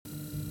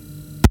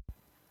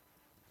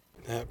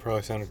That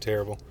probably sounded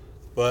terrible.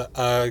 But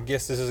I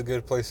guess this is a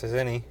good place as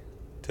any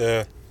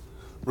to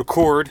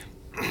record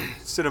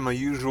instead of my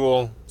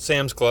usual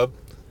Sam's Club.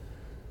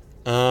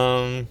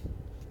 Not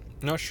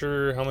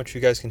sure how much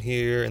you guys can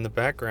hear in the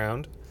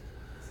background.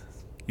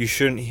 You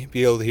shouldn't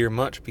be able to hear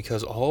much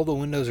because all the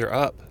windows are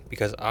up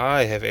because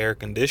I have air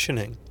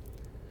conditioning.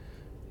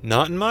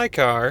 Not in my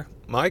car.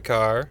 My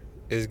car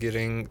is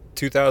getting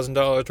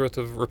 $2,000 worth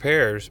of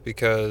repairs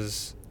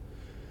because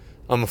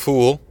I'm a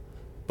fool.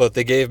 But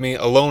they gave me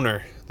a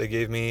loaner. They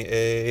gave me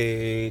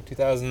a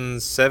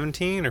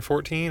 2017 or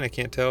 14, I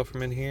can't tell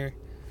from in here.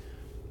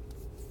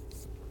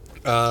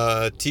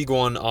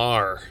 Tiguan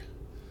R.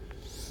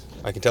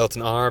 I can tell it's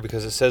an R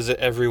because it says it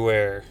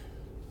everywhere.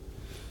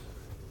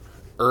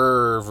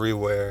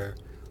 Everywhere.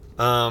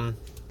 Yeah,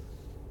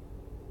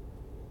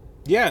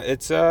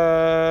 it's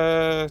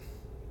I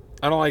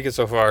don't like it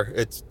so far.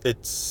 It's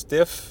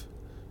stiff.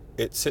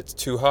 It sits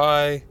too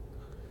high.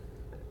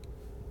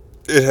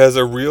 It has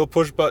a real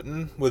push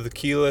button with a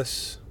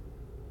keyless.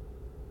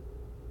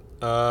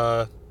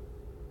 Like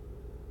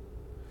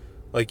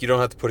you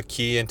don't have to put a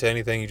key into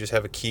anything. You just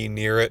have a key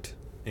near it,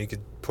 and you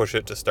could push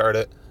it to start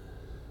it.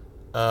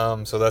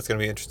 So that's gonna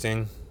be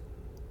interesting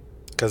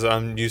because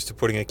I'm used to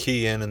putting a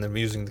key in and then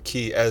using the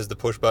key as the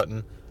push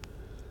button.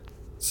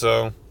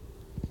 So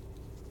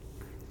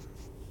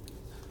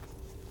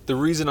the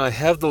reason I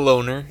have the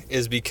loaner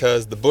is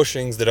because the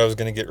bushings that I was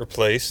gonna get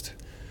replaced,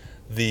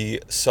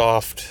 the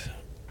soft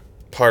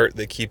part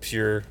that keeps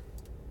your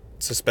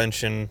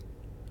suspension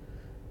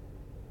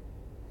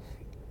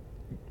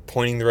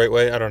pointing the right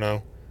way. I don't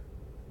know.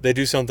 They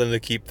do something to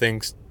keep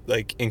things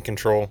like in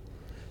control.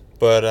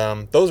 But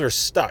those are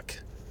stuck.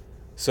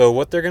 So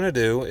what they're going to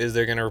do is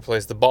they're going to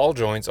replace the ball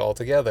joints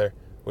altogether,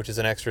 which is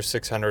an extra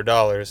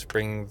 $600,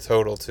 bringing the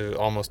total to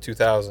almost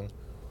 $2,000.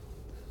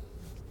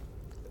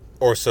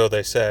 Or so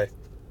they say.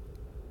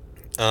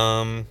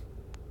 I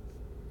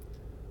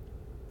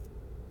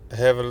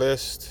have a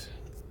list.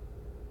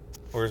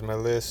 Where's my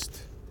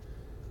list?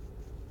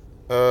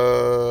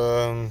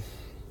 So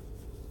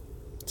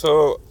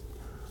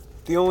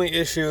the only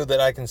issue that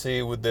I can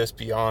see with this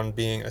beyond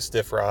being a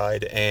stiff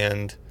ride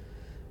and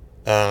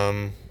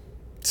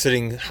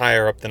sitting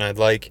higher up than I'd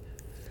like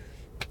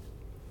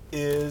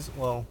is,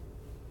 well,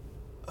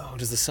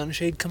 does the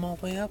sunshade come all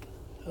the way up?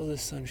 How does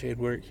this sunshade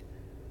work?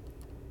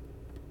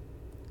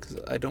 Because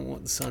I don't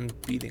want the sun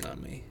beating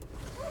on me.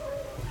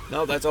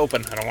 No, that's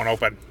open. I don't want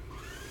open.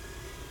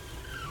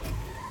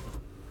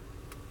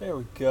 There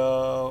we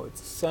go.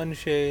 It's a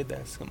sunshade.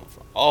 That's coming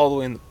from all the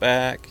way in the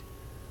back.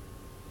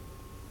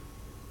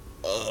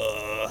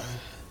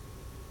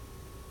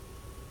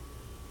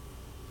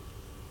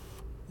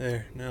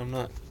 There. Now I'm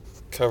not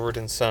covered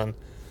in sun.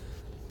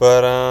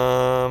 But,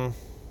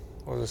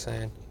 what was I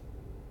saying?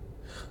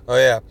 Oh,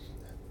 yeah.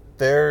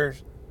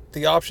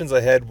 The options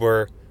I had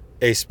were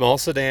a small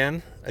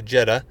sedan, a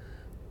Jetta,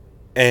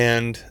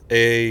 and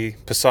a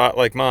Passat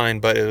like mine,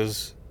 but it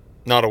was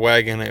not a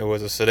wagon, it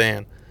was a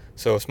sedan.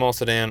 So a small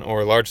sedan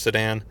or a large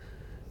sedan,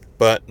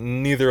 but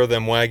neither of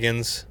them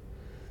wagons.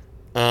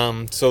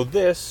 So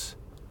this,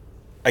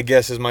 I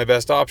guess, is my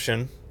best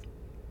option.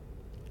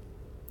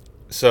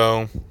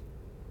 So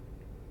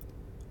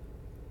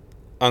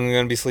I'm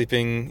going to be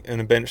sleeping in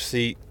a bench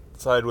seat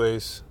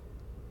sideways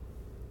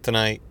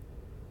tonight.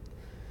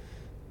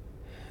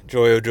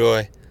 Joy, oh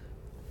joy.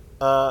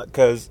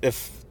 Because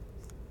if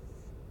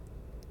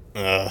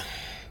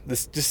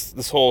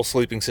this whole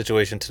sleeping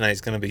situation tonight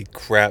is going to be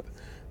crap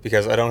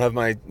because I don't have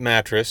my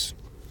mattress,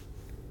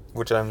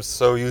 which I'm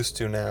so used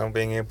to now,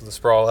 being able to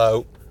sprawl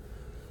out.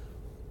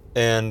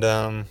 And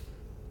I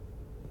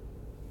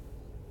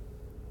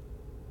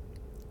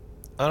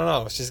don't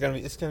know, it's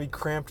gonna be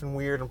cramped and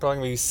weird. I'm probably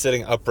gonna be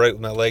sitting upright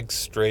with my legs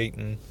straight,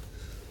 and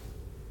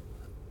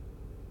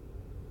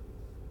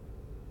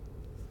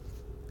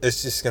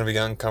it's just gonna be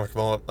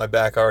uncomfortable. My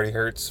back already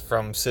hurts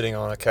from sitting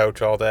on a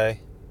couch all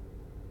day.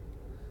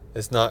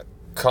 It's not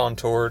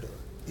contoured.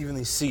 Even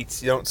these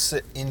seats, you don't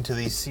sit into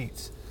these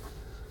seats.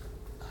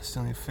 I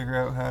still need to figure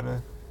out how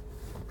to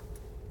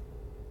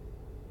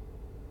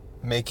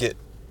make it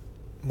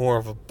more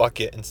of a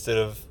bucket instead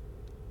of,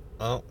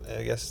 well,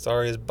 I guess it's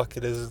already as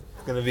bucket as it's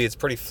going to be. It's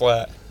pretty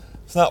flat.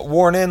 It's not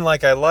worn in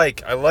like I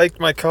like. I like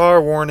my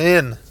car worn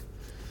in.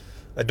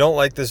 I don't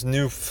like this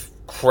new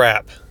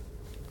crap.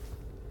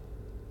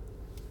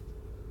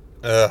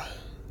 I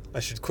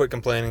should quit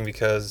complaining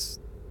because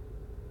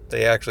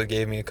they actually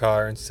gave me a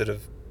car instead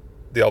of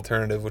the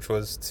alternative, which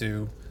was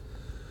to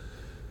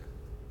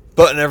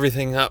button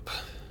everything up,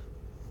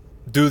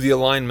 do the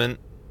alignment,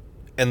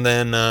 and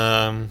then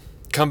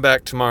come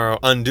back tomorrow,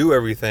 undo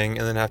everything,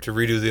 and then have to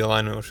redo the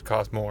alignment, which would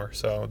cost more.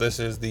 So this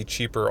is the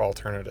cheaper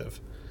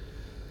alternative.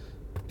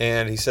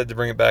 And he said to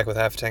bring it back with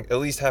at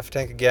least half a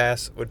tank of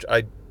gas, which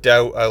I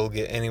doubt I will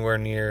get anywhere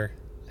near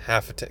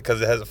half a tank,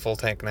 because it has a full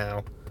tank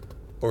now,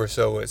 or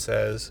so it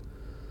says.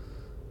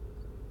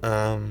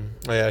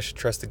 I should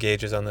trust the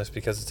gauges on this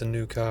because it's a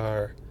new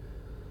car.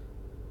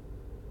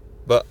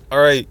 But,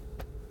 alright,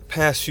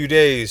 past few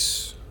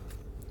days,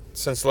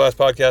 since the last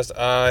podcast,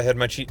 I had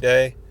my cheat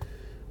day,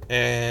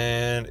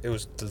 and it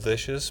was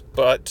delicious,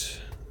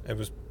 but it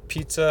was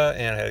pizza,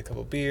 and I had a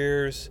couple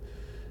beers,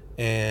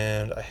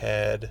 and I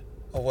had,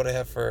 I had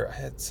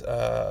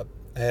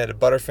a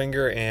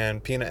Butterfinger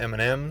and peanut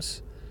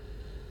M&Ms.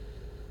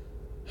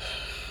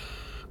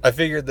 I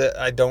figured that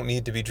I don't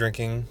need to be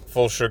drinking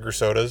full sugar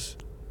sodas,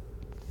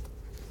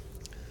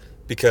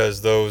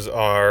 because those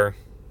are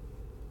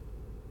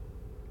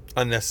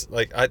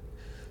unnecessary.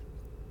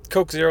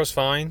 Coke Zero's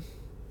fine.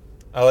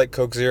 I like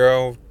Coke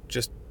Zero,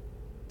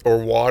 or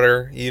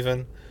water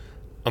even.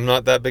 I'm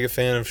not that big a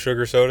fan of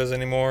sugar sodas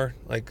anymore.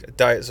 Like,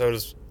 diet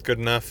soda's good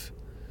enough,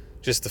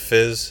 just the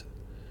fizz.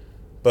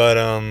 But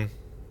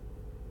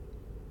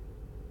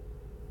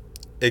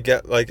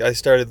I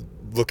started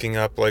looking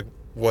up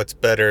what's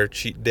better,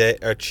 cheat day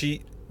or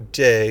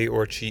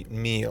cheat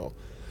meal.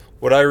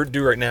 What I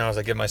do right now is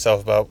I give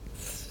myself about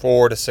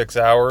 4 to 6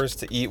 hours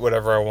to eat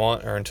whatever I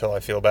want, or until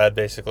I feel bad,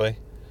 basically.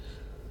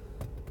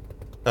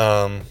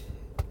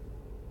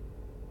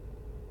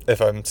 If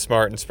I'm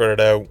smart and spread it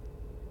out,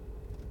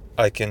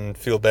 I can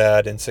feel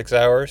bad in 6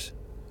 hours.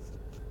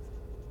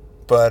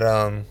 But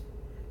I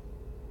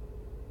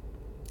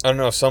don't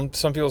know. Some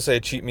people say a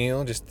cheat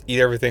meal, just eat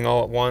everything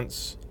all at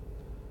once,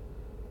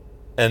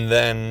 and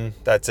then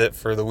that's it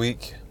for the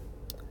week.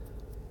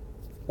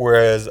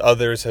 Whereas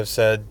others have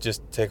said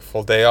just take a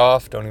full day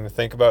off, don't even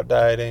think about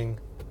dieting,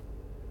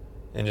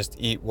 and just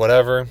eat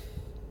whatever.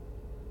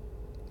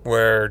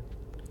 Where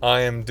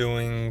I am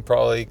doing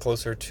probably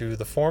closer to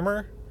the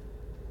former.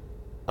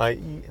 I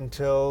eat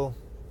until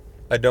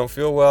I don't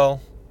feel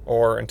well,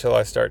 or until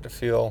I start to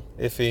feel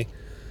iffy,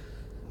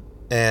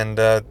 and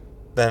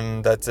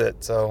then that's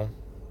it. So,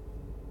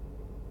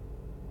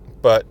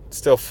 but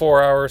still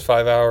 4 hours,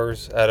 5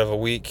 hours out of a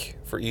week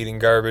for eating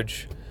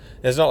garbage.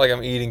 And it's not like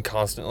I'm eating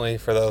constantly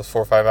for those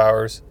 4 or 5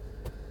 hours.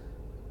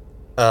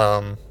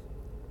 I'll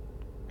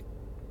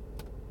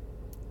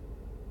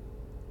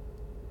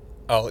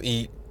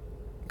eat,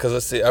 because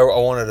let's see,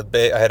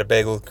 I had a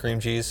bagel with cream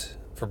cheese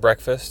for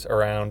breakfast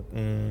around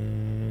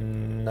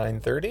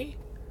 9:30.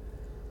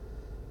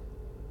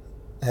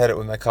 I had it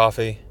with my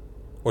coffee,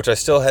 which I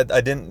still had.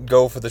 I didn't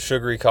go for the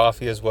sugary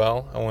coffee as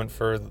well. I went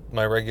for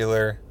my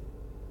regular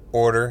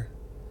order,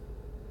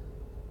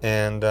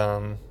 and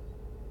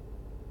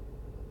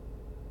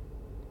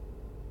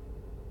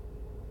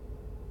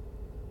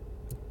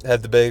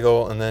had the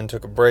bagel, and then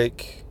took a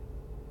break,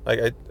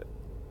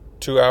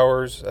 2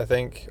 hours I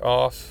think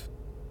off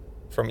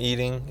from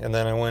eating, and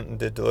then I went and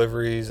did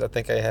deliveries. I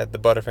think I had the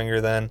Butterfinger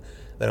then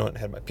I went and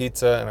had my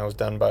pizza, and I was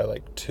done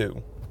by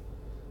 2.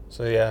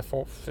 So yeah,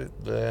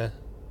 the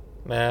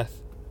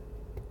math.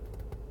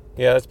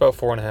 Yeah, that's about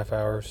 4.5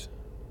 hours.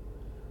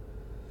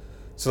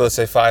 So let's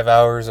say 5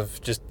 hours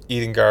of just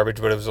eating garbage,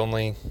 but it was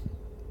only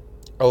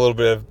a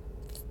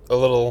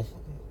little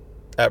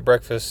at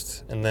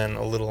breakfast, and then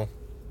I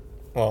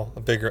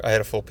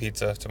had a full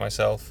pizza to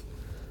myself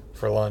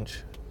for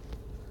lunch.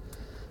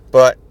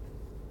 But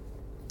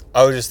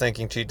I was just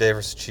thinking cheat day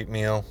versus cheat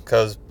meal,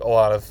 because a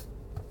lot of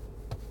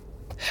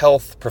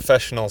health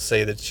professionals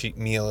say that cheat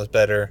meal is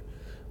better,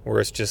 where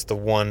it's just the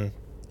one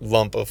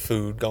lump of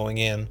food going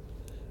in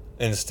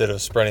instead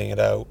of spreading it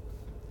out.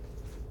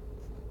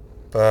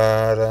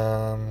 But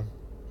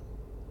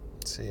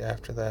let's see,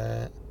 after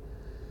that,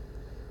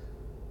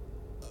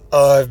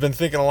 I've been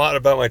thinking a lot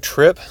about my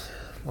trip,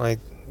 my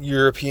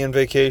European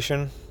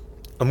vacation.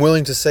 I'm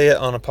willing to say it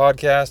on a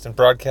podcast and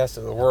broadcast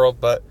it to the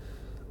world, but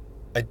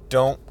I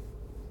don't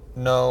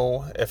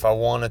know if I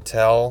want to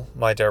tell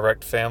my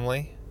direct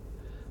family.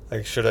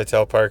 Should I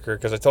tell Parker?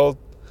 Because I told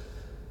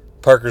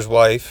Parker's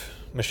wife,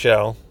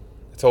 Michelle,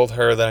 I told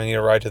her that I need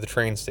a ride to the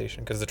train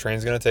station, because the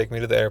train's going to take me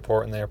to the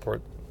airport, and the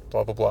airport,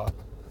 blah, blah, blah.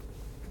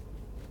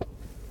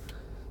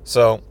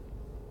 So,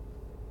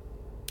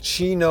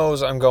 she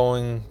knows I'm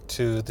going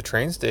to the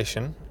train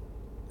station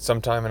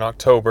sometime in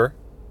October.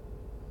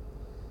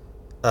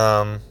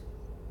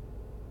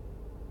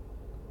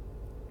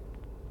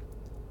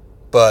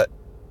 But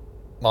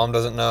Mom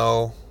doesn't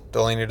know,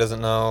 Delaney doesn't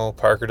know,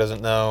 Parker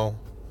doesn't know,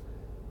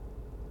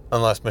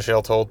 unless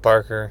Michelle told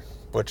Parker,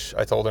 which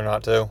I told her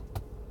not to.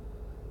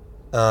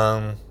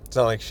 It's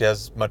not like she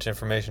has much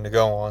information to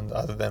go on,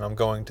 other than I'm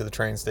going to the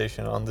train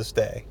station on this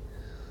day.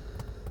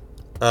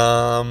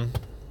 I'm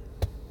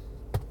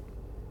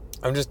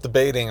just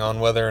debating on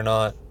whether or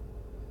not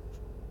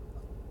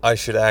I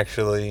should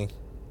actually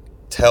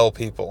tell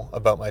people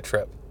about my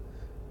trip.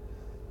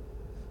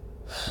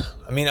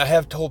 I mean, I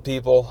have told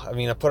people. I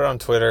put it on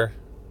Twitter,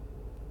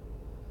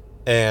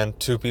 and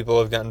 2 people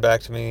have gotten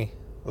back to me,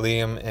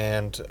 Liam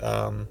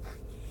and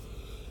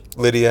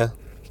Lydia.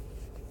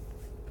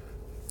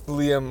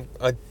 Liam,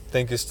 I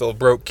think, is still a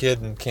broke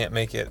kid and can't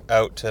make it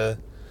out to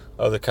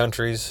other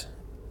countries.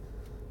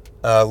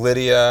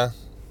 Lydia,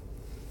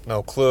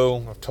 no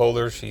clue. I've told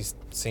her. She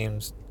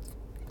seems,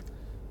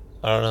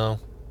 I don't know.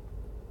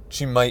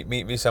 She might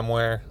meet me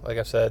somewhere, like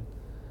I said,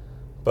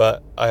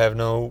 but I have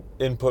no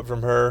input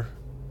from her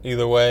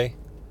either way.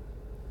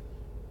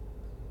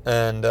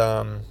 And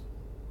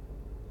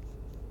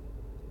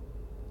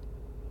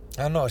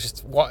I don't know. It's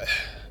just what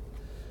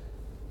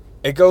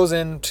it goes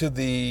into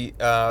the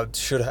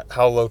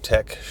how low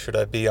tech should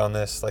I be on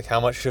this? Like, how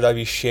much should I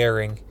be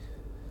sharing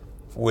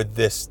with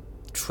this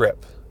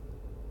trip?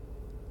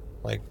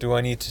 Like, do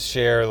I need to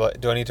share?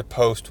 Like, do I need to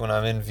post when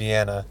I'm in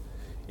Vienna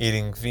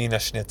eating Wiener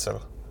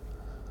Schnitzel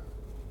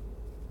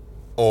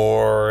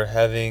or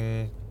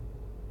having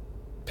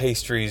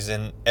pastries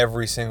in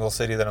every single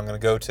city that I'm going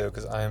to go to?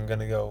 Because I am going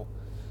to go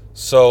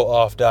so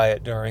off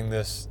diet during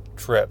this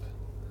trip.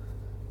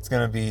 It's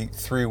going to be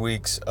 3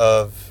 weeks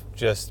of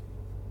just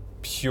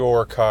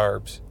pure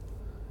carbs.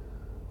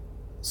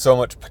 So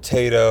much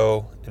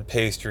potato and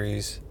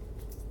pastries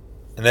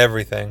and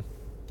everything.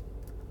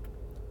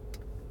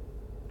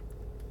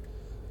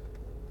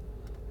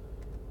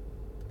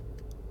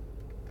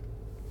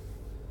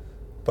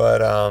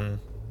 But I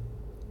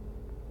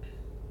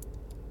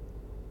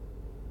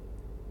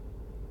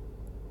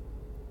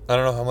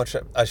don't know how much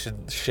I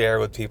should share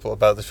with people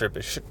about this trip.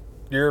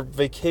 Your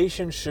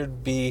vacation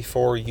should be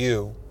for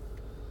you.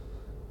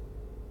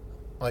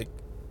 Like,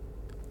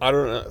 I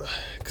don't know,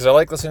 because I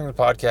like listening to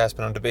podcasts,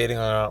 but I'm debating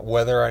on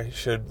whether I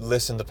should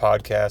listen to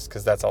podcasts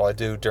because that's all I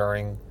do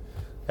during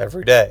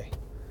every day.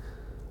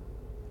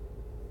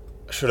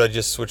 Should I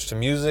just switch to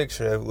music?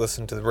 Should I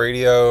listen to the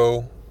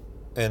radio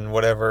in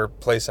whatever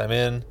place I'm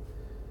in?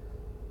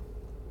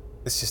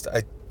 It's just,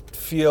 I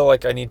feel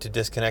like I need to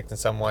disconnect in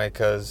some way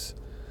because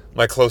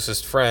my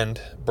closest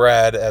friend,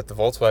 Brad, at the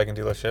Volkswagen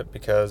dealership,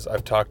 because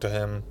I've talked to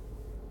him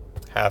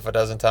half a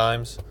dozen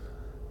times,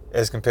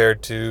 as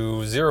compared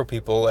to 0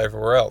 people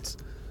everywhere else.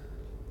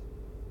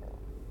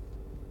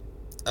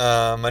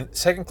 My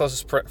second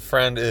closest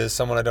friend is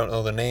someone I don't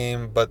know the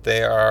name, but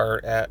they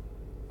are at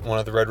one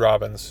of the Red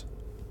Robins.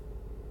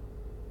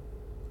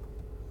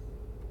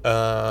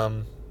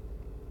 But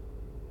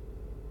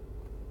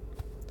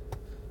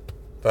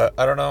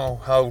I don't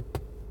know how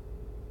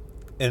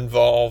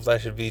involved I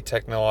should be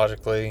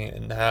technologically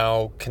and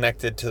how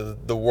connected to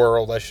the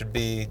world I should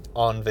be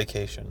on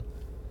vacation.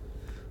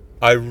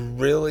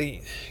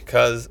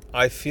 Because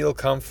I feel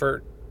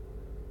comfort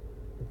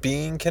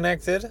being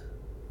connected,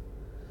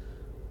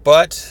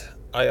 but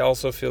I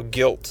also feel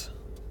guilt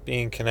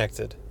being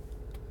connected.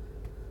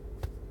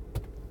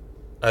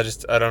 I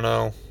don't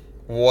know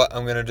what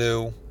I'm going to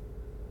do.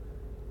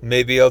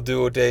 Maybe I'll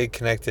do a day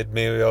connected.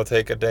 Maybe I'll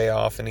take a day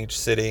off in each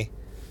city.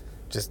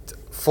 Just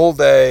full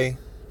day.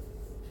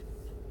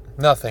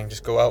 Nothing.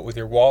 Just go out with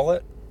your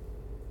wallet.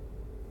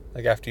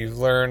 Like after you've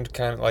learned,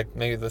 kind of like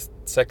maybe the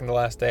second to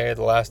last day or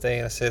the last day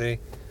in a city.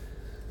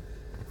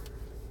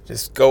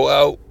 Just go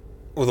out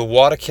with a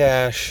wad of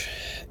cash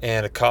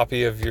and a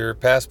copy of your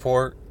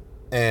passport,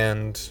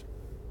 and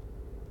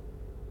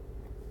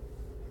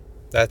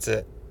that's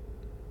it.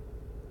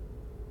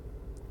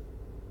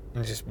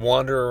 And just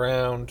wander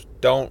around.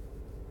 Don't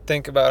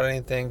think about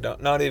anything.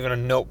 Not even a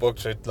notebook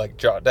to like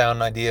jot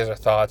down ideas or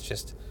thoughts.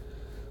 Just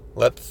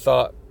let the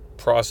thought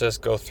process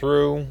go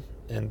through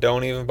and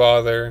don't even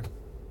bother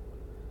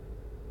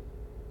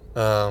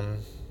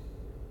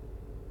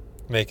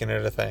making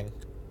it a thing.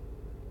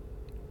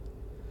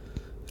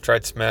 I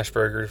tried smash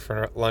burger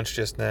for lunch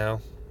just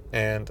now,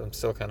 and I'm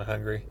still kind of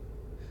hungry.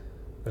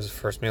 It was the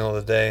first meal of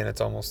the day, and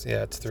it's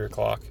 3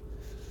 o'clock.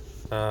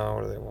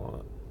 What do they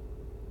want?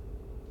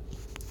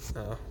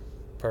 Oh,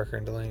 Parker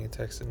and Delaney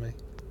texted me.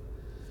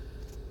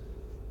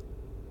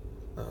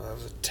 That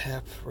was a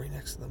tap right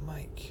next to the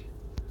mic.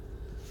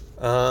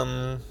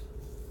 Another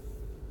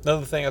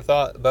thing I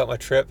thought about my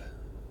trip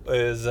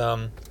is,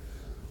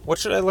 what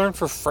should I learn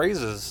for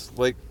phrases?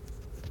 Like,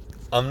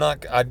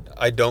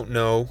 I don't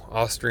know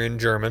Austrian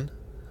German.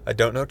 I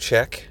don't know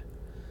Czech.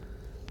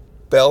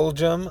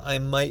 Belgium, I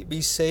might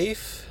be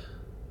safe.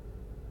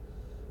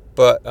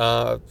 But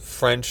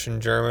French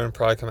and German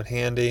probably come in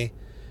handy.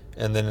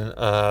 And then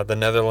the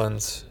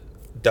Netherlands,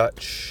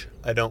 Dutch,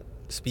 I don't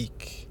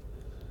speak.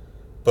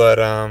 But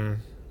a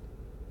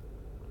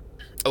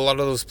lot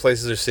of those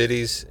places are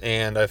cities,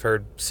 and I've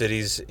heard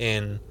cities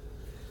in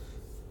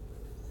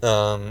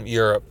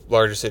Europe,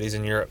 larger cities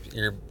in Europe,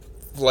 you're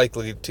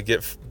likely to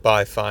get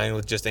by fine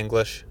with just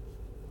English.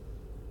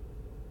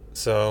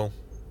 So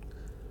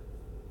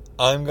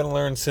I'm going to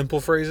learn simple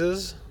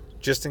phrases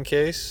just in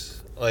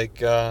case.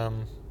 Like, what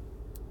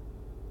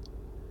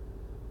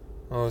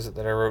was it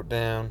that I wrote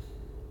down?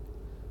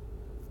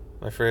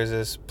 My phrase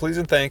is, please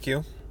and thank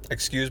you.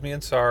 Excuse me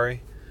and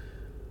sorry.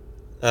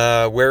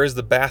 Where is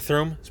the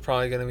bathroom? It's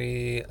probably going to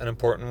be an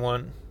important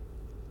one.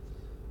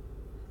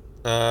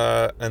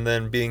 And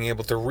then being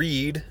able to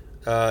read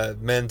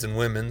men's and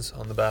women's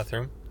on the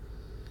bathroom.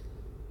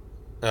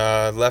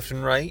 Left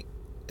and right.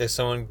 If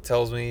someone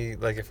tells me,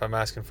 like if I'm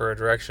asking for a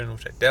direction,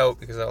 which I doubt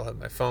because I'll have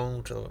my phone,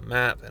 which will have a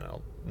map, and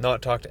I'll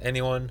not talk to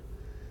anyone.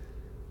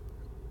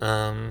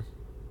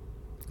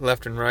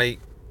 Left and right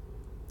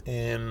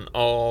in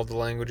all the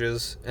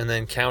languages, and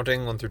then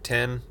counting 1 through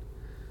 10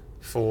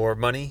 for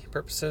money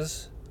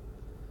purposes.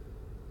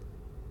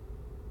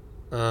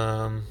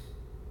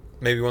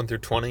 Maybe 1 through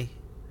 20.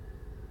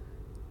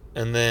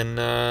 And then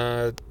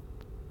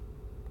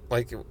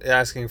like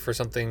asking for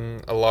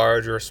something, a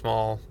large or a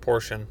small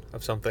portion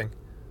of something.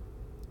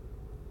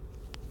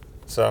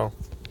 So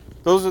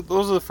those are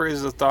the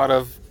phrases I thought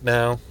of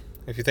now.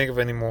 If you think of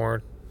any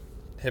more,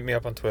 hit me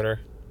up on Twitter.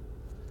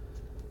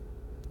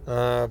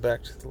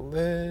 Back to the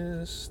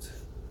list.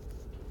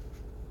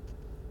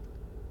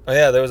 Oh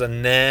yeah, there was a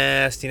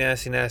nasty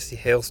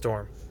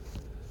hailstorm.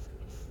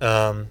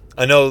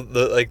 I know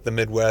the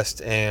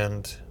Midwest,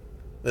 and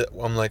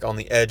I'm like on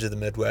the edge of the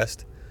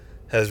Midwest,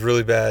 has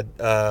really bad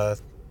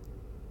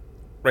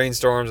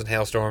rainstorms and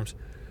hailstorms.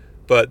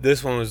 But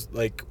this one was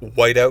like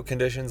whiteout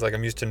conditions. Like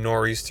I'm used to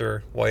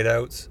nor'easter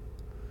whiteouts,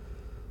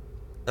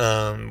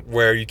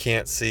 where you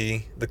can't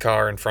see the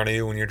car in front of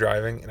you when you're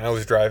driving. And I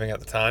was driving at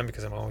the time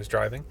because I'm always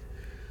driving.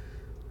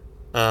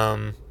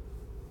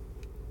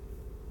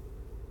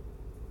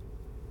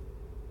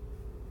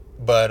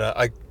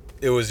 But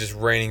it was just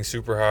raining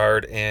super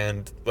hard,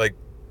 and like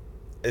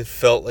it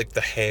felt like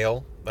the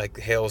hail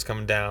was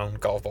coming down,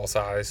 golf ball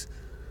size.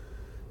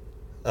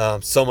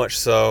 So much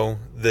so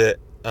that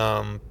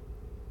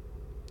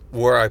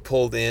where I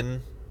pulled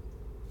in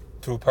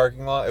to a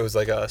parking lot, it was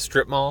like a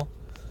strip mall.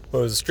 But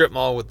it was a strip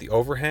mall with the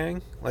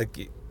overhang.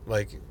 Like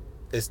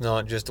it's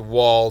not just a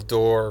wall,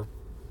 door,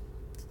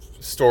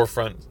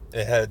 storefront.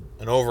 It had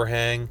an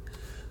overhang,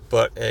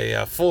 but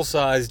a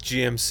full-size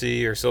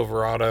GMC or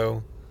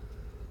Silverado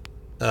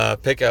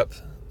pickup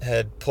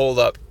had pulled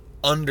up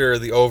under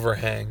the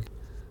overhang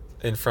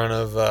in front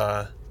of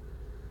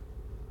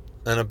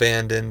an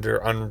abandoned or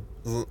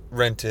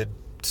unrented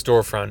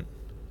storefront.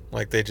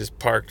 Like they just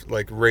parked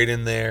like right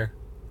in there,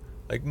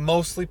 like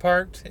mostly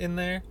parked in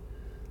there,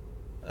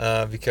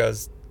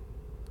 because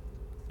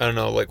I don't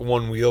know, like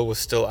one wheel was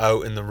still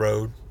out in the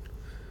road.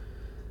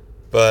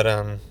 But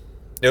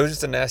it was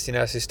just a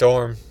nasty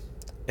storm,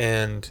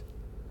 and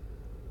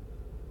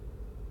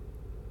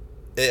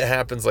it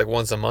happens like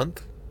once a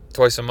month,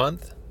 twice a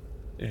month.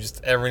 You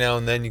just every now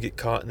and then you get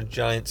caught in a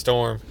giant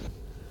storm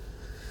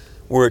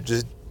where it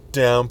just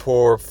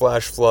downpour,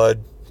 flash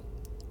flood,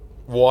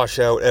 wash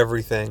out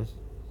everything.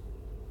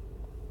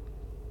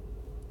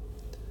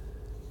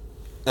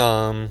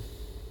 So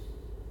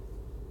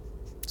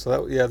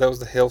that was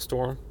the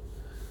hailstorm.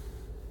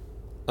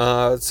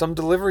 Some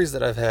deliveries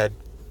that I've had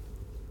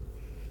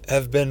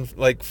have been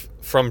like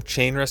from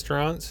chain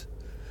restaurants,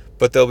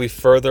 but they'll be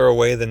further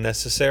away than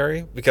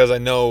necessary because I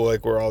know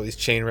like where all these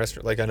chain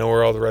restaurants, like I know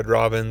where all the Red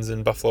Robins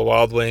and Buffalo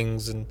Wild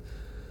Wings and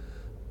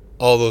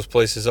all those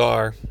places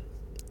are.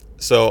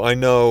 So I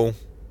know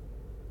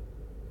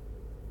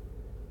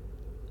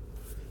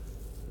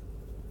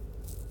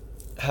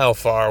how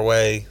far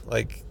away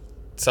like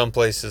some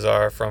places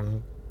are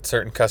from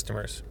certain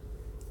customers.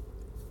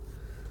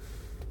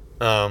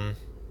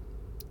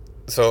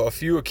 So a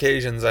few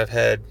occasions I've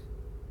had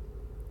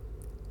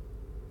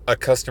a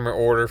customer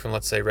order from,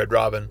 let's say, Red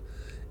Robin,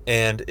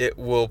 and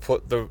it'll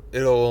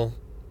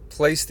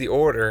place the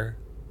order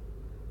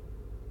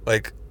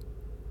like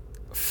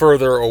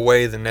further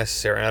away than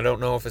necessary. And I don't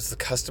know if it's the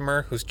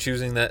customer who's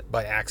choosing that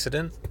by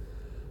accident,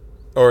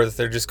 or if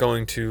they're just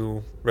going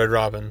to Red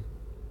Robin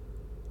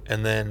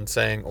and then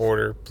saying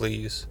order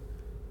please,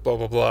 blah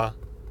blah blah.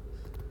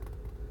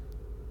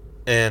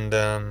 And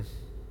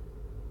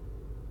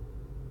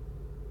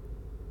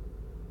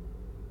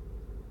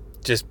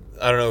just,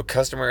 I don't know,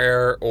 customer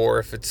error, or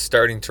if it's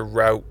starting to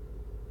route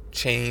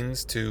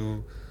chains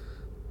to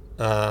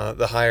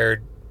the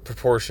higher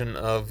proportion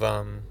of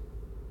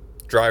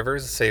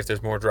drivers. Say if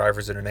there's more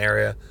drivers in an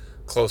area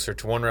closer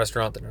to one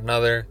restaurant than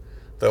another,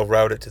 they'll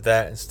route it to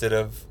that instead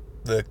of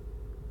the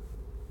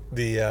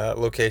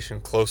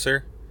location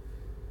closer.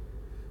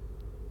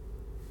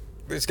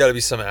 There's got to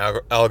be some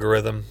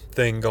algorithm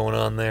thing going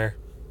on there,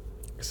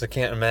 because I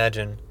can't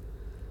imagine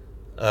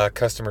a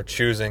customer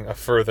choosing a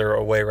further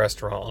away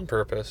restaurant on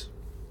purpose,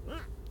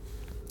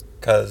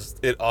 because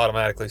it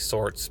automatically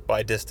sorts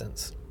by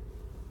distance.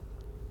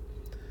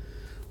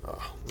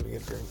 Oh, let me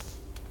get a drink.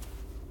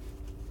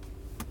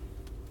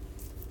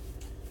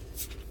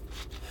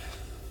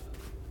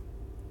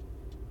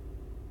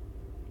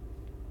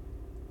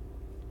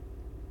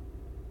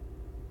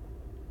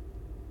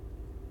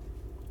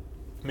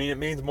 I mean, it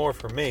means more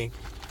for me,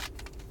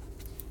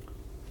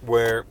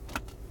 where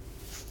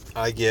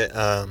I get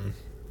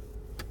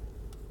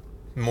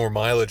more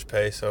mileage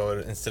pay. So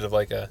instead of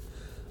like a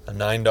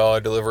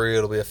 $9 delivery,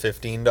 it'll be a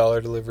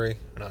 $15 delivery.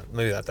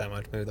 Maybe not that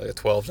much. Maybe like a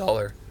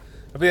 $12.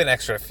 It'll be an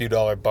extra few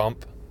dollar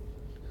bump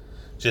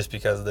just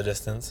because of the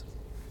distance.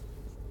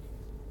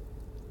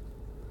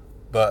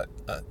 But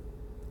I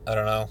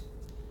don't know.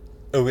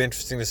 It'll be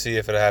interesting to see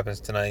if it happens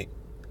tonight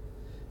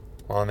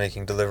while I'm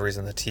making deliveries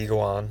in the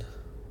Tiguan.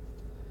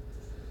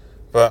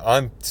 But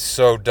I'm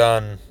so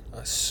done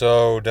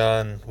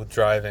with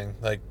driving.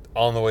 Like,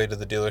 on the way to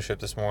the dealership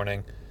this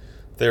morning,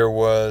 there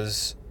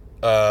was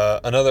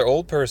another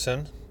old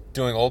person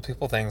doing old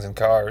people things in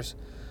cars.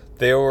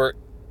 It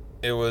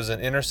was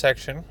an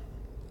intersection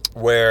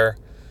where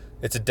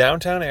it's a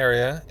downtown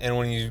area, and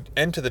when you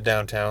enter the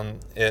downtown,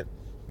 the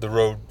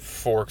road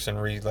forks and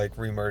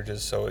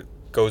remerges, so it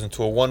goes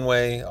into a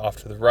one-way off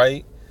to the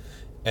right,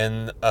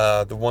 and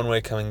the one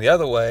way coming the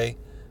other way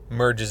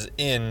merges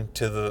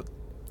into the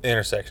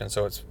intersection.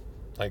 So it's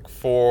like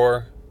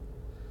four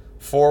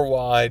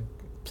wide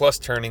plus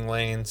turning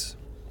lanes.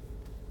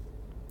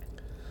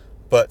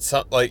 But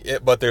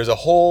there's a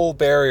whole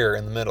barrier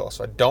in the middle.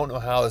 So I don't know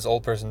how this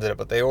old person did it,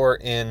 but they were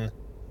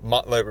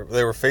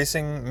they were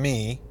facing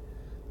me,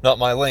 not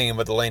my lane,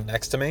 but the lane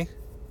next to me.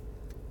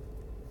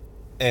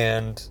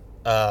 And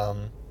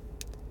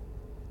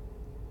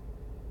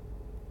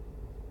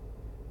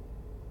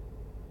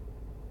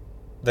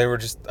they were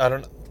just, I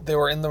don't know, they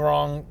were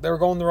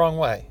going the wrong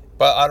way.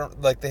 But I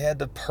don't, like, they had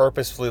to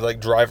purposefully,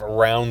 like, drive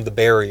around the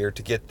barrier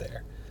to get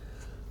there.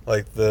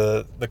 Like,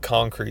 the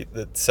concrete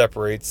that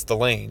separates the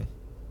lane.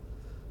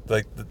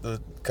 Like,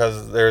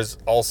 because there's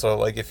also,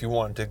 like, if you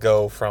wanted to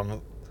go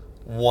from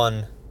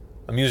one,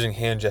 I'm using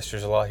hand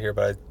gestures a lot here,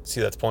 but I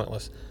see that's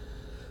pointless.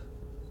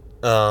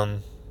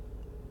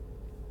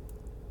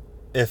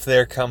 If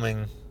they're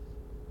coming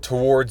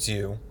towards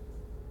you,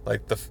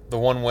 like the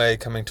one way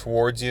coming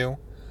towards you,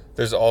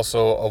 there's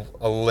also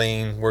a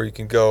lane where you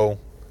can go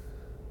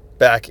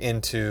back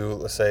into,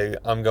 let's say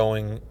I'm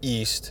going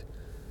east,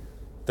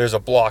 there's a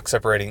block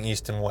separating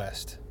east and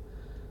west.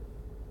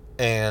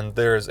 And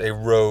there's a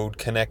road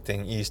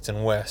connecting east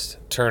and west,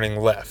 turning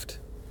left.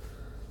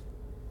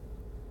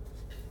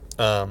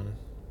 And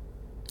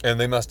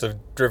they must have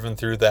driven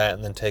through that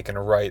and then taken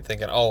a right,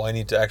 thinking, oh, I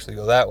need to actually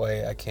go that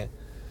way. I can't.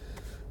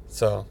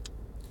 So,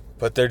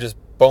 but they're just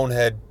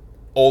bonehead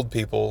old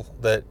people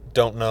that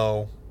don't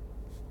know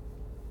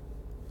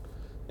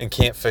and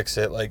can't fix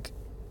it. Like,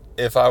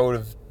 if I would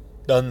have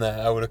done that,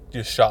 I would have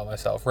just shot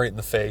myself right in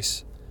the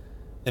face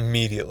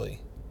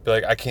immediately. Be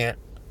like, I can't.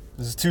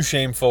 This is too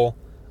shameful.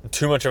 I'm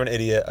too much of an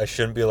idiot. I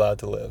shouldn't be allowed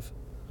to live.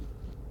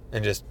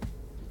 And just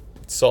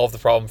solve the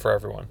problem for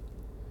everyone.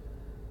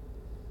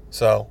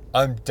 So,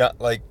 I'm done.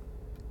 Like,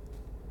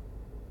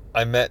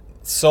 I met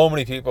so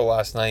many people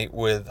last night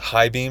with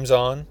high beams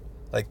on,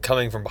 like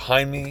coming from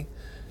behind me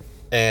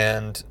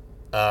and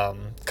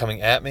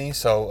coming at me.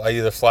 So I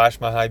either flash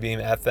my high beam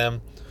at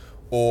them,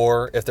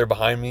 or if they're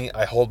behind me,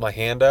 I hold my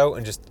hand out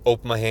and just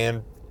open my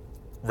hand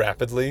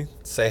rapidly,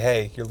 say,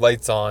 hey, your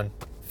light's on,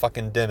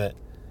 fucking dim it.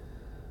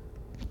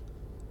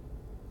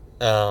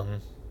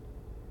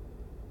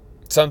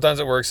 Sometimes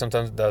it works,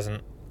 sometimes it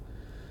doesn't.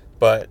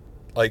 But,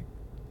 like,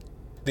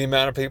 the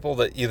amount of people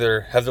that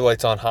either have their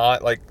lights on high,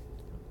 like,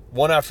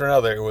 one after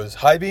another, it was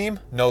high beam,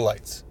 no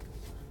lights.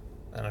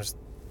 And I just,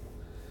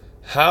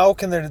 how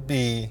can there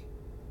be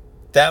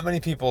that many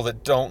people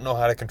that don't know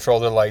how to control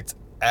their lights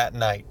at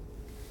night?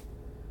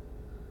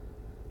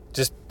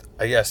 Just,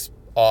 I guess,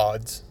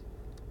 odds.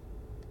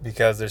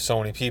 Because there's so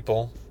many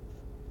people.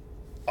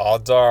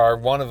 Odds are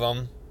one of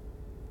them,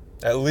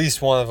 at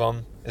least one of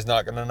them, is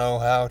not going to know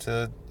how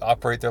to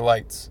operate their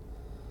lights.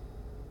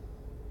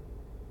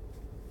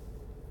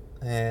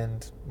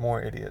 And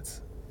more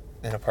idiots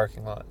in a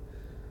parking lot.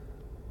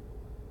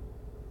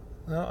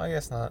 No, I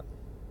guess not.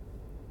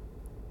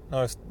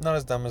 No, it's not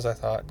as dumb as I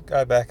thought.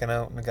 Guy backing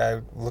out and the guy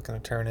looking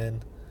to turn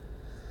in.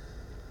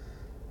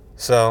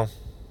 So,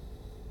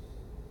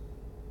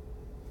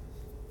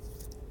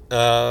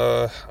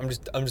 I'm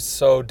just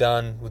so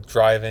done with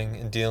driving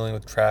and dealing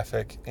with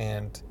traffic,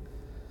 and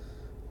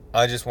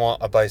I just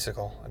want a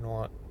bicycle.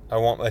 I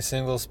want my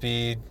single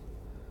speed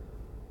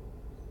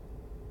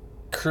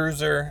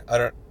cruiser.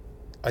 I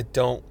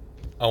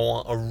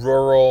want a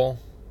rural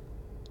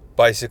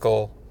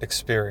bicycle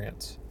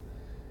experience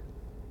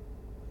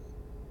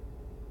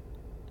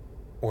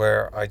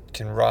where I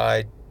can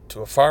ride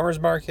to a farmer's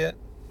market,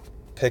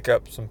 pick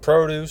up some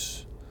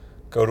produce,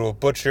 go to a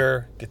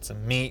butcher, get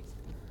some meat,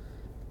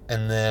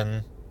 and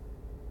then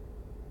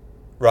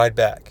ride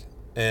back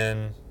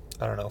in,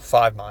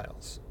 5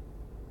 miles.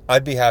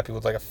 I'd be happy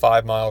with like a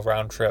 5-mile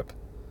round trip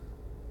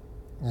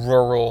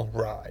rural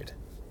ride,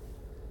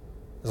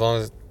 as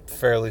long as it's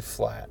fairly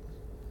flat.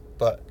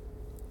 But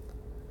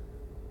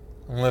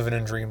I'm living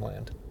in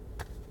dreamland.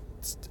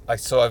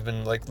 I've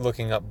been like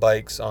looking up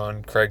bikes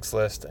on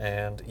Craigslist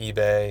and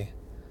eBay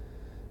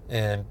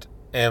and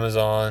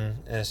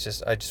Amazon, and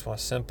I just want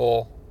a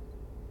simple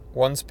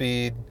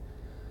 1-speed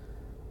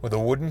with a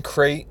wooden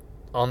crate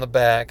on the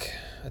back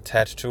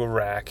attached to a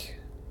rack,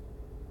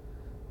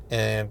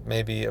 and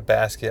maybe a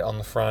basket on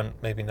the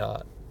front, maybe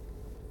not.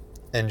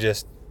 And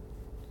just,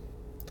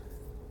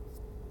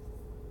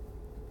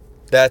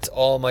 that's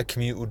all my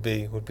commute would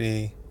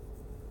be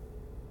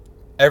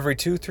every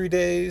 2-3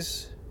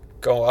 days,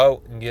 go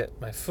out and get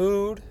my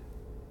food,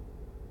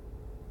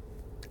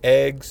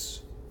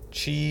 eggs,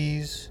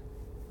 cheese,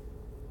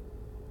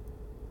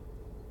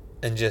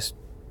 and just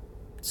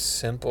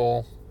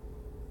simple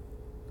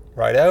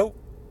ride out,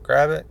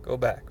 grab it, go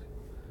back.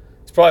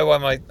 It's probably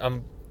why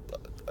I'm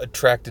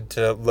attracted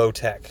to low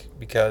tech,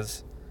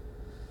 because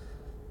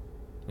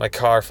my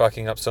car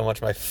fucking up so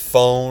much, my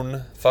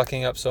phone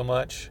fucking up so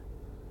much.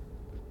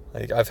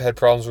 Like, I've had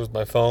problems with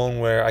my phone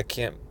where I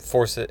can't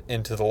force it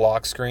into the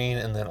lock screen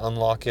and then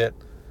unlock it,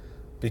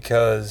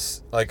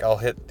 because like I'll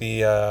hit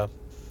the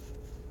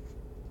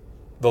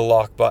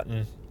lock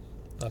button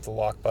not the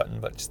lock button,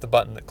 but just the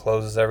button that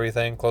closes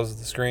everything, closes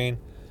the screen.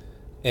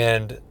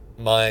 And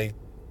my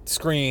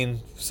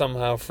screen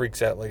somehow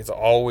freaks out. Like, it's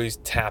always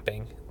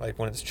tapping, like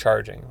when it's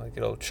charging. Like,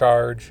 it'll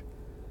charge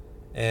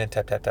and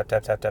tap, tap, tap,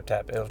 tap, tap, tap,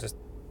 tap. It'll just,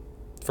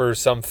 for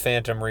some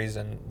phantom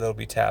reason, they'll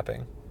be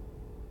tapping.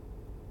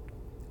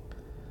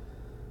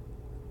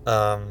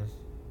 So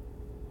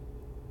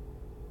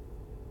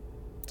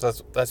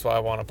that's why I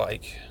want a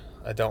bike.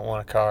 I don't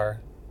want a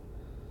car.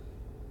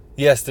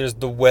 Yes, there's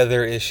the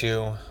weather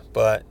issue,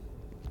 but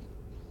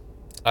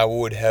I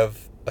would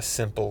have a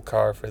simple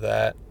car for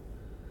that.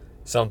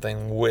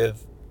 Something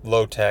with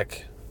low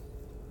tech.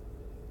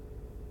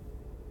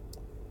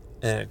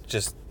 And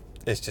it's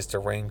just a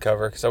rain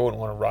cover, because I wouldn't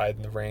want to ride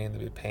in the rain. It'd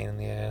be a pain in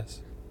the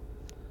ass.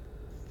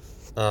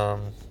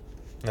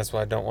 That's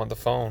why I don't want the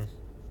phone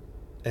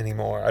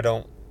anymore.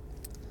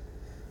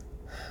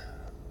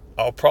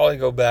 I'll probably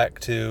go back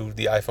to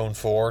the iPhone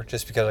 4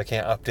 just because I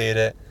can't update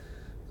it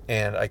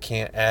and I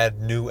can't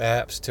add new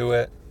apps to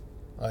it.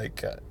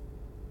 Like,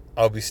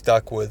 I'll be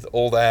stuck with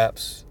old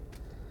apps,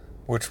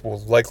 which will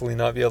likely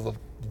not be able to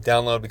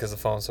download because the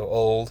phone's so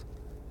old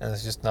and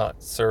it's just not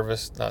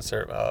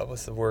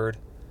what's the word?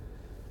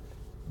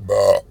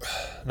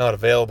 Not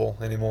available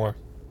anymore.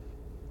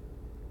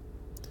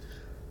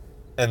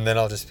 And then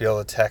I'll just be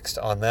able to text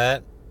on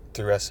that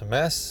through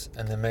SMS,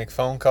 and then make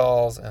phone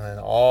calls, and then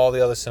all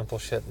the other simple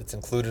shit that's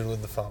included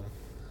with the phone.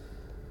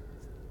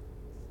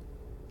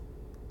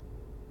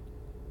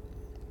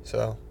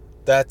 So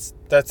that's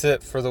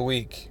it for the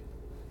week.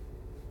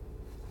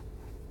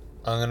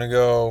 I'm gonna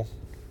go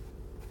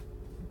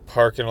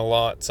park in a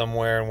lot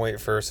somewhere and wait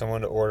for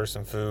someone to order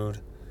some food,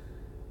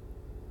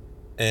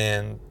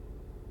 and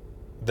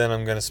then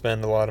I'm gonna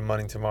spend a lot of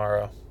money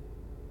tomorrow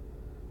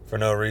for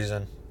no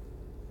reason.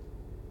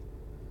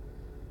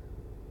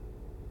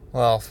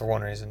 Well, for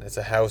one reason, it's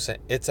a house.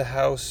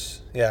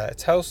 Yeah,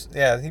 it's house.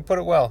 Yeah, he put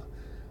it well.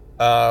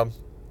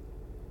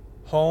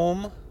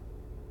 Home,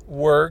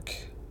 work,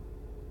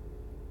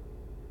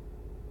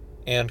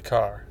 and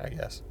car, I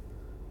guess.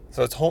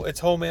 So it's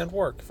home and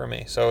work for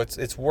me. So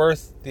it's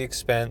worth the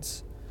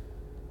expense,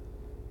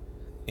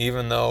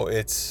 even though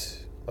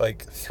it's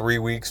like 3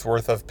 weeks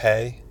worth of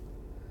pay.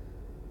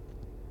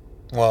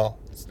 Well,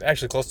 it's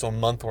actually close to a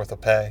month worth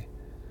of pay.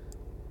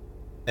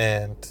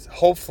 And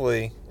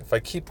hopefully, if I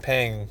keep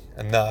paying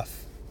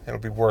enough, it'll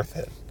be worth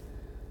it.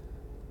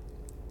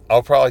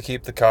 I'll probably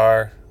keep the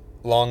car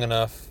long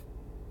enough,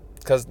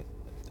 because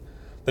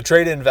the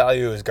trade-in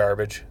value is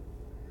garbage.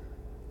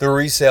 The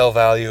resale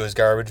value is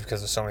garbage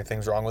because there's so many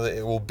things wrong with it.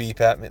 It will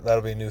beep at me.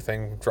 That'll be a new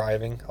thing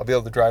driving. I'll be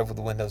able to drive with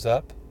the windows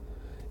up,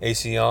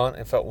 AC on.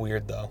 It felt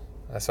weird though,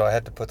 so I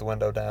had to put the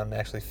window down and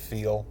actually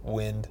feel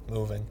wind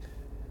moving.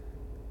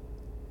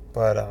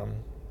 But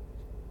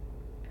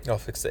I'll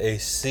fix the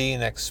AC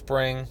next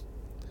spring.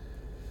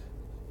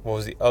 What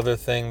was the other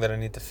thing that I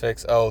need to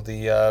fix? Oh,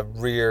 the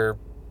rear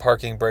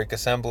parking brake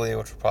assembly,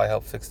 which will probably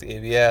help fix the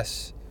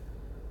ABS.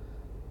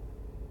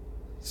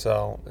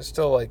 So it's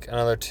still like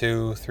another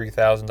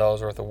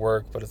 $2,000-$3,000 worth of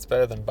work, but it's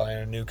better than buying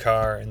a new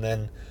car. And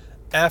then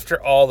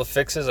after all the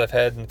fixes I've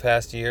had in the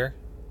past year,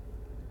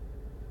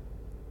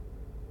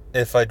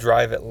 if I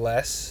drive it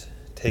less,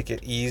 take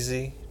it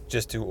easy,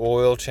 just do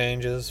oil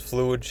changes,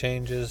 fluid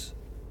changes,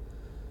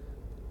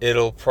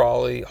 it'll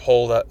probably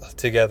hold up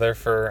together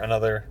for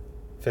another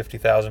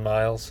 50,000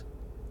 miles.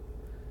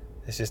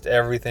 It's just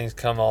everything's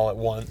come all at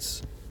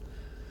once.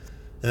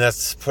 And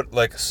that's put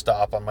like a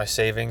stop on my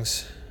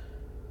savings.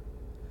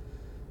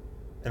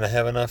 And I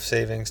have enough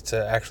savings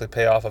to actually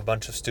pay off a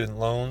bunch of student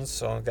loans,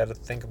 so I've got to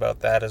think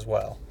about that as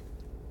well.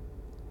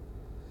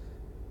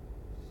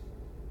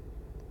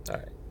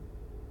 Alright.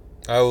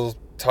 I will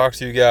talk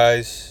to you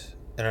guys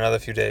in another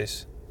few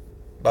days.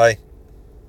 Bye.